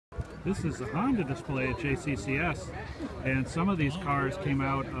This is a Honda display at JCCS, and some of these cars came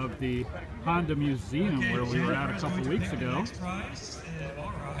out of the Honda Museum where we were at a couple weeks ago.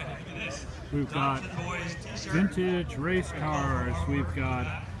 We've got vintage race cars, we've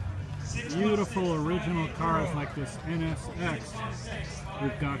got beautiful original cars like this NSX.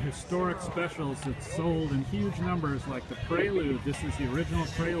 We've got historic specials that's sold in huge numbers like the Prelude. This is the original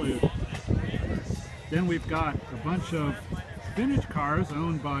Prelude. Then we've got a bunch of vintage cars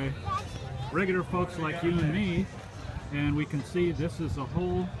owned by regular folks like you and me, and we can see this is a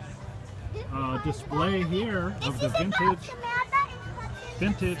whole display here of the vintage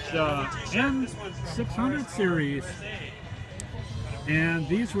N600 series. And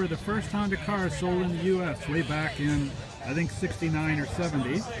these were the first Honda cars sold in the US way back in, I think, 69 or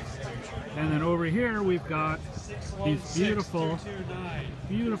 70. And then over here we've got these beautifully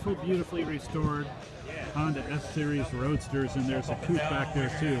restored Honda S-Series Roadsters, and there's a coupe back there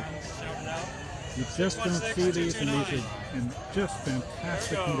too. You just don't see these, and these are in just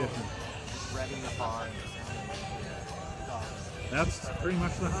fantastic condition. That's pretty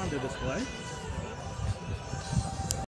much the Honda display.